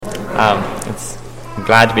I'm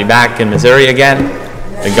glad to be back in Missouri again.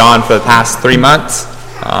 Been gone for the past 3 months.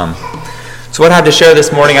 So what I have to share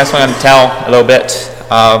this morning, I just want to tell a little bit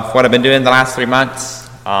of what I've been doing the last 3 months.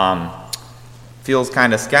 Feels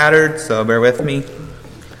kind of scattered, so bear with me.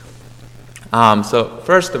 So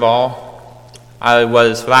first of all, for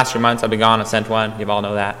the last 3 months I've been gone at Sent One. You all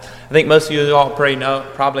know that. I think most of you all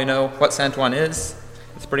probably know what Sent One is.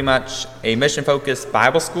 It's pretty much a mission-focused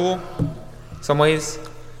Bible school, in some ways.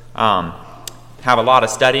 Have a lot of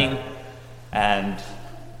studying, and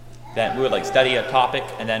then we would study a topic,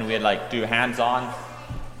 and then we'd do hands-on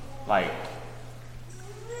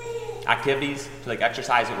activities to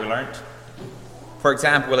exercise what we learned. For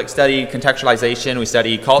example, we study contextualization, we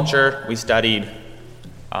study culture, we studied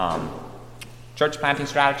church planting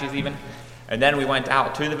strategies even, and then we went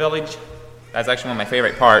out to the village. That's actually one of my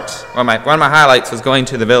favorite parts. One of my highlights was going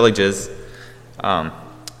to the villages, and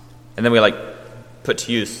then we put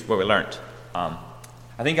to use what we learned.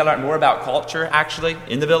 I think I learned more about culture actually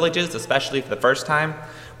in the villages, especially for the first time.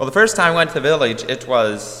 Well, the first time I went to the village,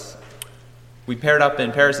 we paired up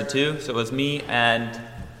in pairs of two, so it was me and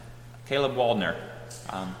Caleb Waldner.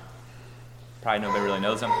 Probably nobody really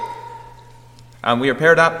knows him. We were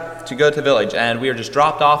paired up to go to the village, and we were just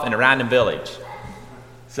dropped off in a random village.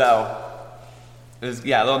 So, it was, a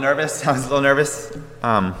little nervous. I was a little nervous.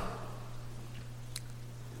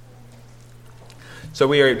 So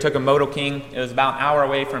we took a Moto King. It was about an hour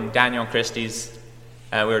away from Daniel and Christie's,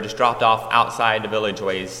 and we were just dropped off outside the village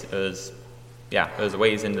ways. It was a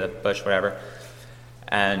ways in the bush, whatever.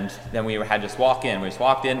 And then we had to just walk in. We just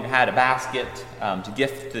walked in, we had a basket to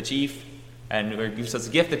gift the chief, and we were supposed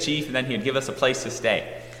to gift the chief, and then he'd give us a place to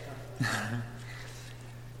stay.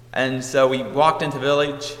 And so we walked into the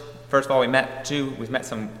village. First of all, when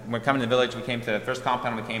we're coming to the village, we came to the first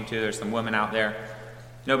compound we came to. There's some women out there.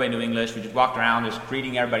 Nobody knew English. We just walked around just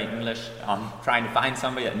greeting everybody in English, trying to find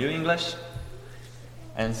somebody that knew English.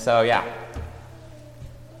 And so,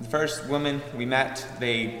 the first woman we met,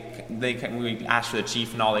 we asked for the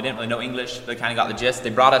chief and all. They didn't really know English, but they kind of got the gist.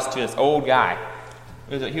 They brought us to this old guy.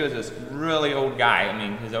 He was this really old guy. I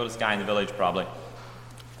mean, his oldest guy in the village probably.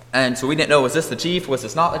 And so we didn't know, was this the chief? Was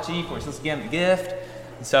this not the chief? Was this give him a gift?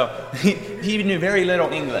 And so he knew very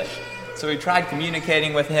little English. So we tried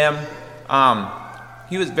communicating with him.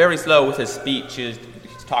 He was very slow with his speech. He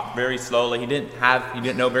talked very slowly. He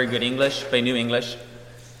didn't know very good English, but he knew English.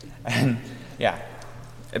 And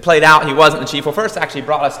it played out. He wasn't the chief. Well, first actually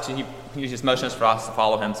brought us to, he just motioned us for us to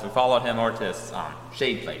follow him. So we followed him over to this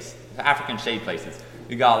shade place, African shade places.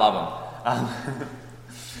 You gotta love them.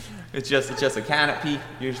 It's just a canopy,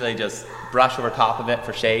 usually just brush over top of it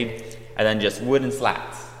for shade, and then just wooden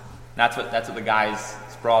slats. That's what the guys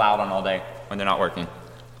sprawl out on all day when they're not working.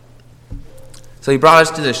 So he brought us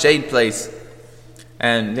to the shade place,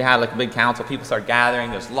 and they had a big council. People started gathering.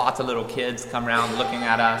 There's lots of little kids come around looking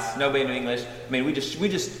at us. Nobody knew English. I mean, we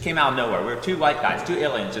just came out of nowhere. We were two white guys, two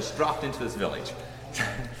aliens, just dropped into this village.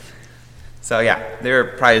 So they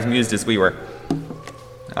were probably as amused as we were.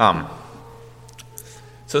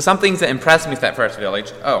 So some things that impressed me with that first village.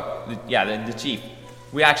 The chief.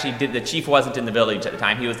 The chief wasn't in the village at the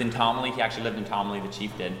time. He was in Tomley. He actually lived in Tomley. The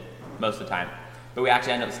chief did most of the time. But we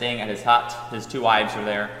actually ended up staying at his hut. His two wives were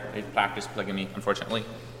there. They practiced polygamy, unfortunately.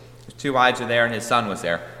 His two wives were there, and his son was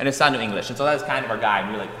there. And his son knew English. And so that was kind of our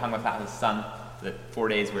guide. We hung with his son. The 4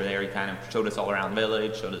 days we were there, he kind of showed us all around the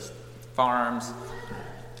village, showed us farms.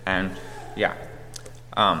 And,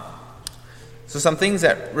 so some things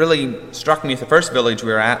that really struck me at the first village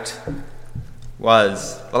we were at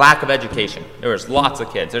was the lack of education. There was lots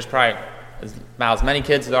of kids. There's probably about as many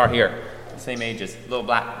kids as are here, the same ages, little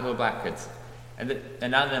black kids. And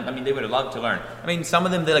none of them, they would have loved to learn. Some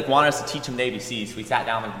of them, they wanted us to teach them the ABCs. We sat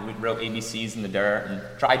down and we wrote ABCs in the dirt and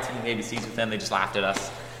tried teaching the ABCs with them. They just laughed at us.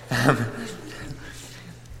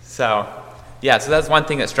 So that's one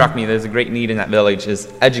thing that struck me. There's a great need in that village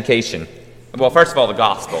is education. Well, first of all, the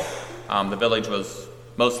gospel. The village was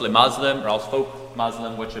mostly Muslim, or else folk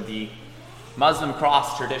Muslim, which would be Muslim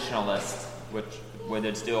cross traditionalists, which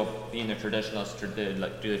would still be in the traditionalists, do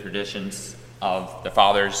the traditions of their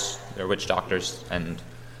fathers, their witch doctors, and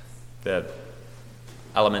the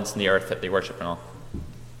elements in the earth that they worship and all.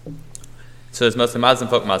 So it's mostly Muslim,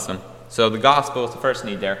 folk Muslim. So the gospel was the first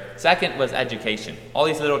need there. Second was education. All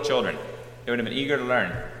these little children, they would have been eager to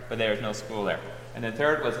learn, but there was no school there. And then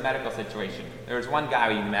third was medical situation. There was one guy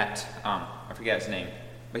we met, I forget his name,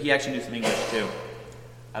 but he actually knew some English too.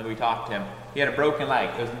 And we talked to him. He had a broken leg.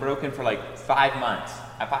 It was broken for 5 months.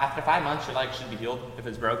 After 5 months, your leg should be healed if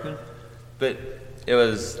it's broken. But it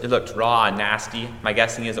looked raw and nasty. My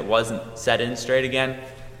guessing is it wasn't set in straight again.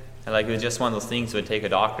 And it was just one of those things that would take a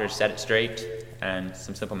doctor to set it straight. and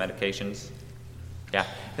some simple medications. Yeah.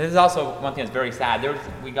 This is also one thing that's very sad.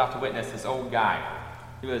 We got to witness this old guy.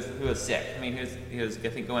 He was sick. I mean, he was I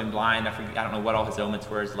think going blind. I don't know what all his ailments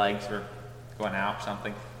were. His legs were going out or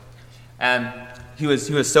something. And he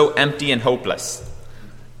was so empty and hopeless.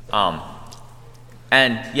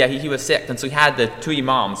 And yeah, he was sick. And so he had the two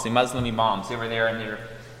imams, the Muslim imams. They were there, and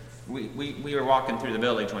we were walking through the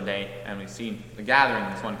village one day, and we seen the gathering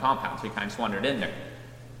in this one compound. So we kind of just wandered in there,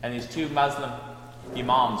 and these two Muslim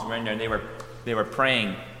imams were in there. And they were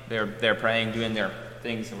praying. They're praying, doing their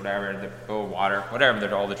things or whatever, the bowl of water,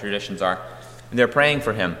 whatever all the traditions are, and they're praying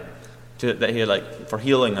for him for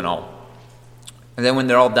healing and all. And then when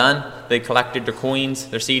they're all done, they collected their coins,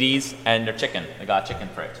 their CDs, and their chicken. They got a chicken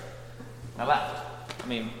for it. And left. I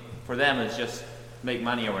mean, for them it's just make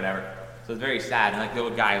money or whatever. So it's very sad. And the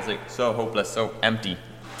old guy was so hopeless, so empty,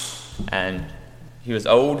 and he was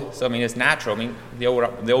old. So I mean, it's natural. I mean, the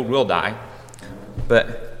old will die,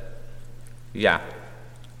 but yeah.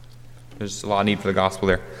 There's a lot of need for the gospel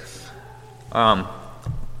there. So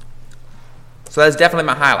that's definitely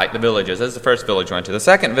my highlight, the villages. This is the first village we went to. The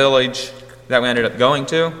second village that we ended up going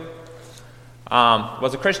to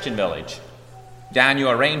was a Christian village.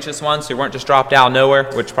 Daniel arranged this one, so we weren't just dropped out of nowhere,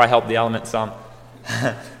 which probably helped the element some.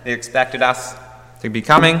 They expected us to be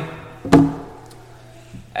coming.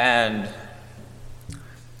 And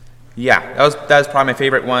yeah, that was probably my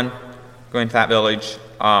favorite one, going to that village.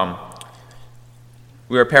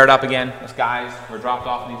 We were paired up again with guys who were dropped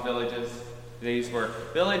off in these villages. These were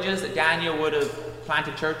villages that Daniel would have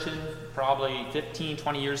planted church in probably 15,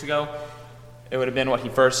 20 years ago. It would have been what he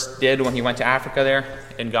first did when he went to Africa there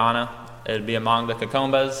in Ghana. It would be among the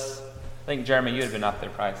Kakombas. I think, Jeremy, you'd have been up there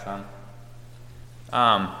probably, son.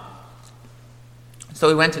 So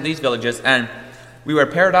we went to these villages, and we were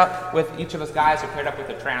paired up with, each of us guys were paired up with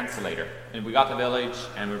a translator. And we got to the village,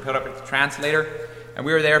 and we were paired up with the translator, and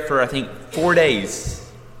we were there for, I think, 4 days.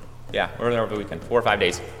 Yeah, we were there over the weekend, 4 or 5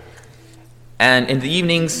 days. And in the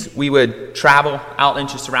evenings, we would travel out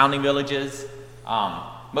into surrounding villages.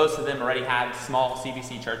 Most of them already had small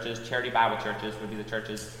CBC churches, charity Bible churches would be the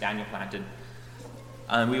churches Daniel planted.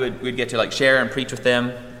 And we'd get to share and preach with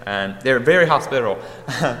them, and they were very hospitable.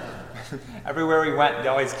 Everywhere we went, they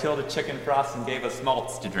always killed a chicken for us and gave us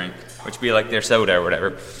malts to drink, which would be like their soda or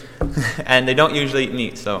whatever. And they don't usually eat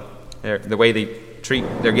meat, so the way they treat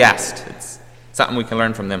their guests, it's something we can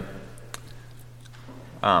learn from them.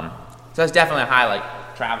 So that's definitely a highlight,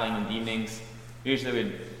 traveling in the evenings. Usually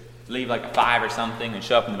we'd leave at 5 or something and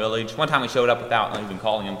show up in the village. One time we showed up without even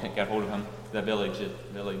calling him, couldn't get hold of him, the village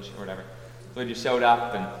or whatever. So we just showed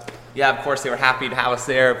up, and yeah, of course they were happy to have us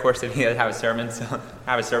there. Of course they needed to have a sermon, so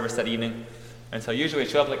have a service that evening. And so usually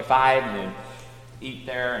we'd show up at 5 and then eat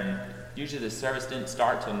there, and usually the service didn't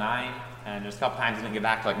start till 9, and there's a couple times we didn't get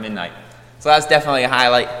back till midnight. So that's definitely a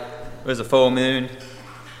highlight. It was a full moon,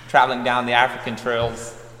 traveling down the African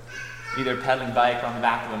trails, either pedaling bike or on the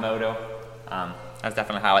back of a moto. That's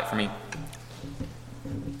definitely a highlight for me.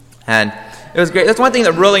 And it was great. That's one thing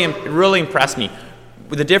that really impressed me.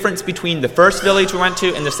 The difference between the first village we went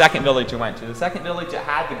to and the second village we went to. The second village, it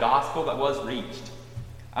had the gospel that was reached.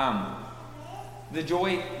 The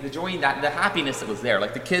joy, the happiness that was there.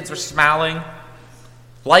 The kids were smiling.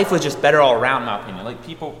 Life was just better all around, in my opinion.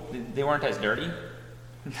 People, they weren't as dirty.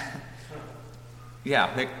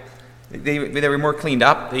 Yeah, they were more cleaned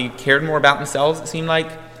up. They cared more about themselves, it seemed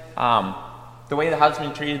like. The way the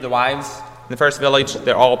husband treated the wives. In the first village,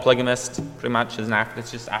 they're all polygamists, pretty much.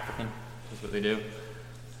 It's just African. That's what they do.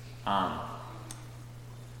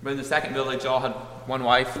 But in the second village, all had one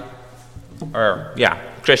wife.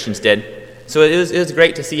 Christians did. So it was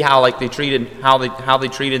great to see how they treated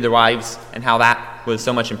their wives, and how that was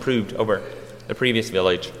so much improved over the previous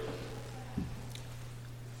village.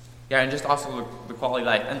 Yeah, and just also the quality of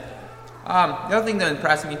life. And the other thing that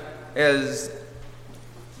impressed me is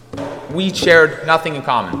we shared nothing in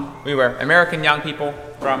common. We were American young people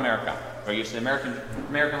from America. We're used to the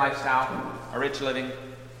American lifestyle, our rich living,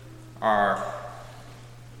 our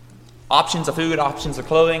options of food, options of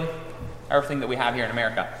clothing, everything that we have here in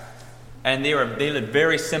America. And they lived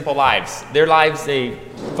very simple lives. Their lives, they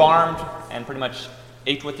farmed and pretty much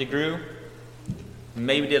ate what they grew.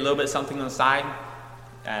 Maybe did a little bit of something on the side,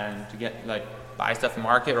 and to get buy stuff from the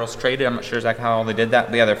market or else trade it. I'm not sure exactly how they did that.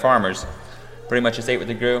 But yeah, they're farmers. Pretty much just ate what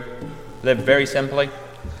they grew. Lived very simply.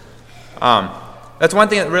 That's one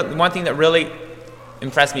thing that really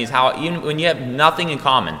impressed me, is how even when you have nothing in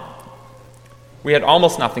common, we had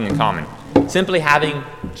almost nothing in common. Simply having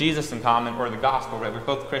Jesus in common, or the gospel, right? We're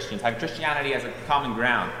both Christians. Having Christianity as a common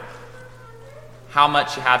ground. How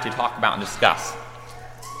much you have to talk about and discuss.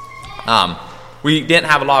 We didn't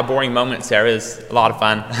have a lot of boring moments there. It was a lot of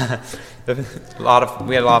fun. We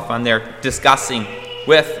had a lot of fun there discussing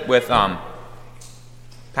with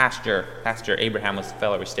Pastor Abraham was the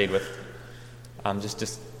fellow we stayed with.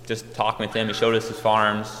 Just talking with him. He showed us his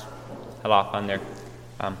farms. Had a lot of fun there.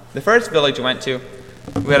 The first village we went to,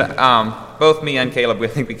 we had both me and Caleb. We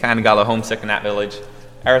think we kind of got a little homesick in that village.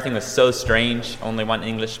 Everything was so strange. Only one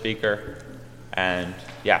English speaker, and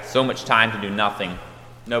so much time to do nothing.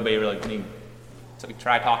 Nobody really. So we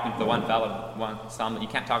tried talking to the one fellow, but you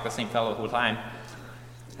can't talk to the same fellow the whole time.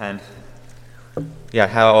 And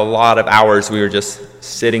had a lot of hours we were just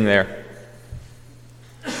sitting there.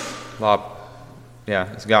 It got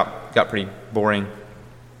pretty boring.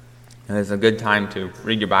 And it's a good time to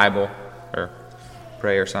read your Bible or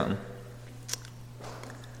pray or something.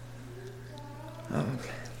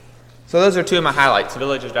 Okay. So those are two of my highlights. The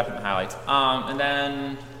village is definitely highlights. And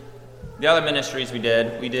then the other ministries we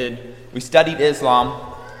studied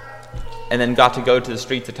Islam, and then got to go to the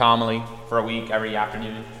streets of Tamale for a week every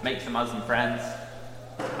afternoon, make some Muslim friends.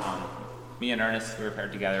 Me and Ernest, we were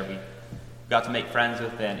paired together. We got to make friends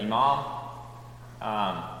with an imam.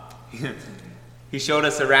 He showed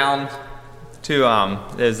us around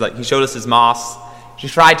he showed us his mosque. He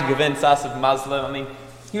tried to convince us of Muslim. I mean,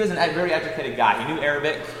 he was a very educated guy. He knew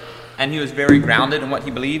Arabic, and he was very grounded in what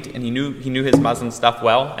he believed, and he knew his Muslim stuff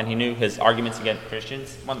well, and he knew his arguments against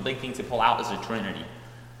Christians. One of the big things to pull out is the Trinity.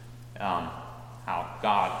 How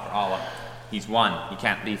God, or Allah, He's one. He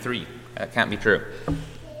can't be three. That can't be true.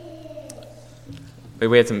 But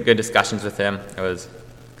we had some good discussions with him. It was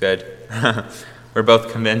good. We're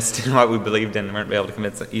both convinced in what we believed in. We weren't able to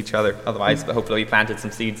convince each other otherwise, but hopefully we planted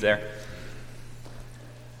some seeds there.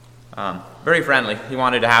 Very friendly. He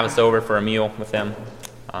wanted to have us over for a meal with him.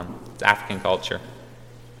 It's African culture.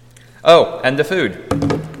 Oh, and the food.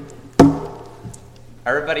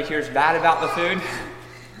 Everybody hears bad about the food.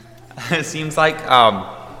 It seems like,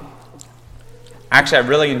 actually I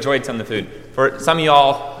really enjoyed some of the food. For some of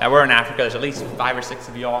y'all that were in Africa, there's at least 5 or 6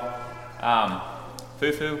 of y'all.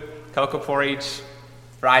 Fufu, cocoa porridge,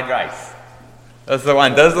 fried rice. Those are the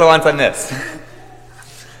ones I missed.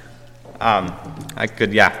 I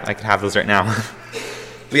could have those right now.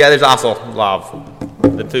 But there's also a lot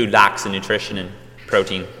of the food lacks in nutrition and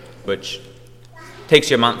protein, which takes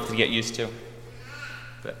you a month to get used to.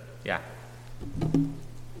 But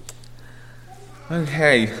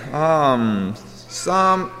okay.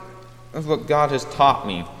 Some of what God has taught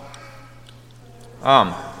me.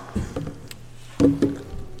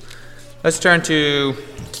 Let's turn to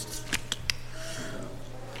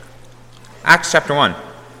Acts chapter 1.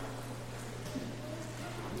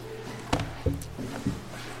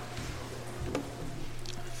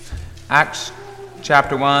 Acts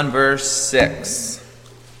chapter 1, verse 6.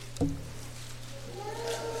 It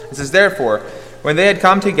says, "Therefore, when they had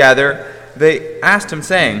come together, they asked him,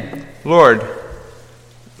 saying, Lord,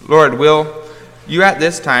 will you at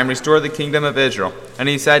this time restore the kingdom of Israel? And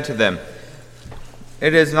he said to them,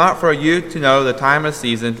 It is not for you to know the time or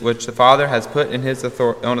season which the Father has put in his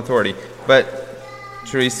own authority, but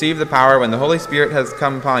to receive the power when the Holy Spirit has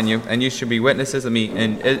come upon you, and you shall be witnesses of me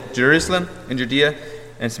in Jerusalem, in Judea,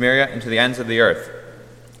 and Samaria, and to the ends of the earth."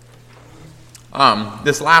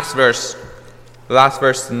 This last verse, the last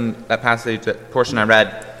verse in that passage, that portion I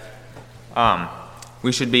read,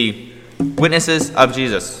 we should be witnesses of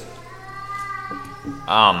Jesus.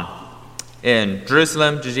 In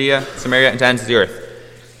Jerusalem, Judea, Samaria, and to the ends of the earth.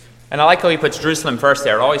 And I like how he puts Jerusalem first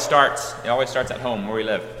there. It always starts at home where we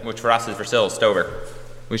live, which for us is Versailles, Stover.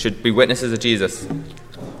 We should be witnesses of Jesus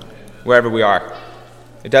wherever we are.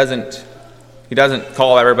 He doesn't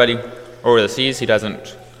call everybody over the seas. He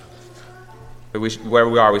doesn't. But wherever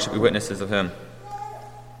we are, we should be witnesses of him.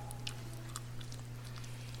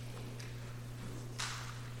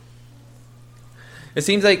 It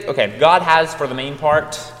seems like, God has, for the main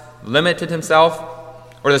part, limited himself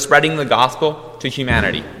or the spreading the gospel to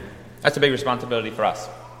humanity. That's a big responsibility for us.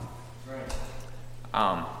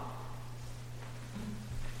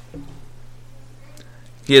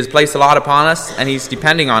 He has placed a lot upon us, and he's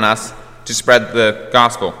depending on us to spread the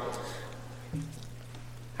gospel.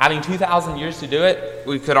 Having 2,000 years to do it,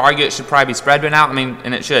 we could argue it should probably be spread by now.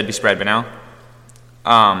 And it should be spread by now.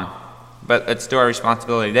 But it's still our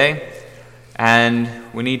responsibility today, and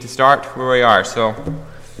we need to start where we are. So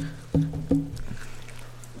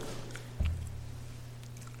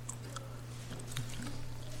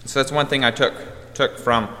that's one thing I took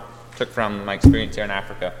from my experience here in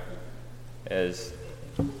Africa, is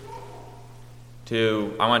I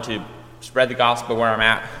want to spread the gospel where I'm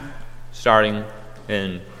at, starting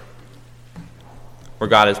in where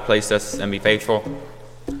God has placed us, and be faithful.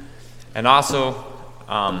 And also,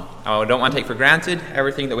 I don't want to take for granted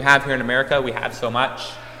everything that we have here in America. We have so much.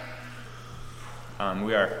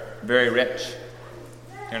 We are very rich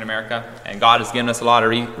here in America, and God has given us a lot of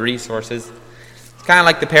resources. It's kind of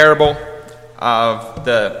like the parable of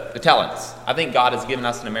the talents. I think God has given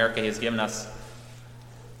us in America, He has given us,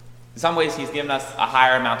 in some ways, He's given us a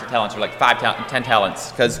higher amount of talents, or like 10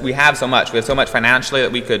 talents, because we have so much. We have so much financially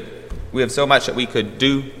that we have so much that we could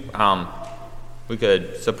do. We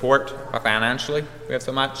could support financially. We have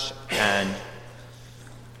so much, and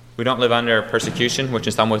we don't live under persecution, which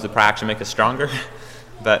in some ways would probably actually make us stronger.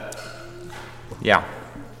 But yeah,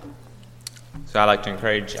 so I like to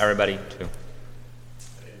encourage everybody to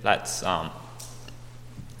let's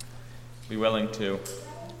be willing to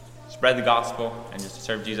spread the gospel and just to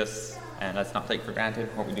serve Jesus, and let's not take for granted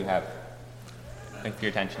what we do have. Thank you for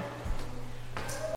your attention.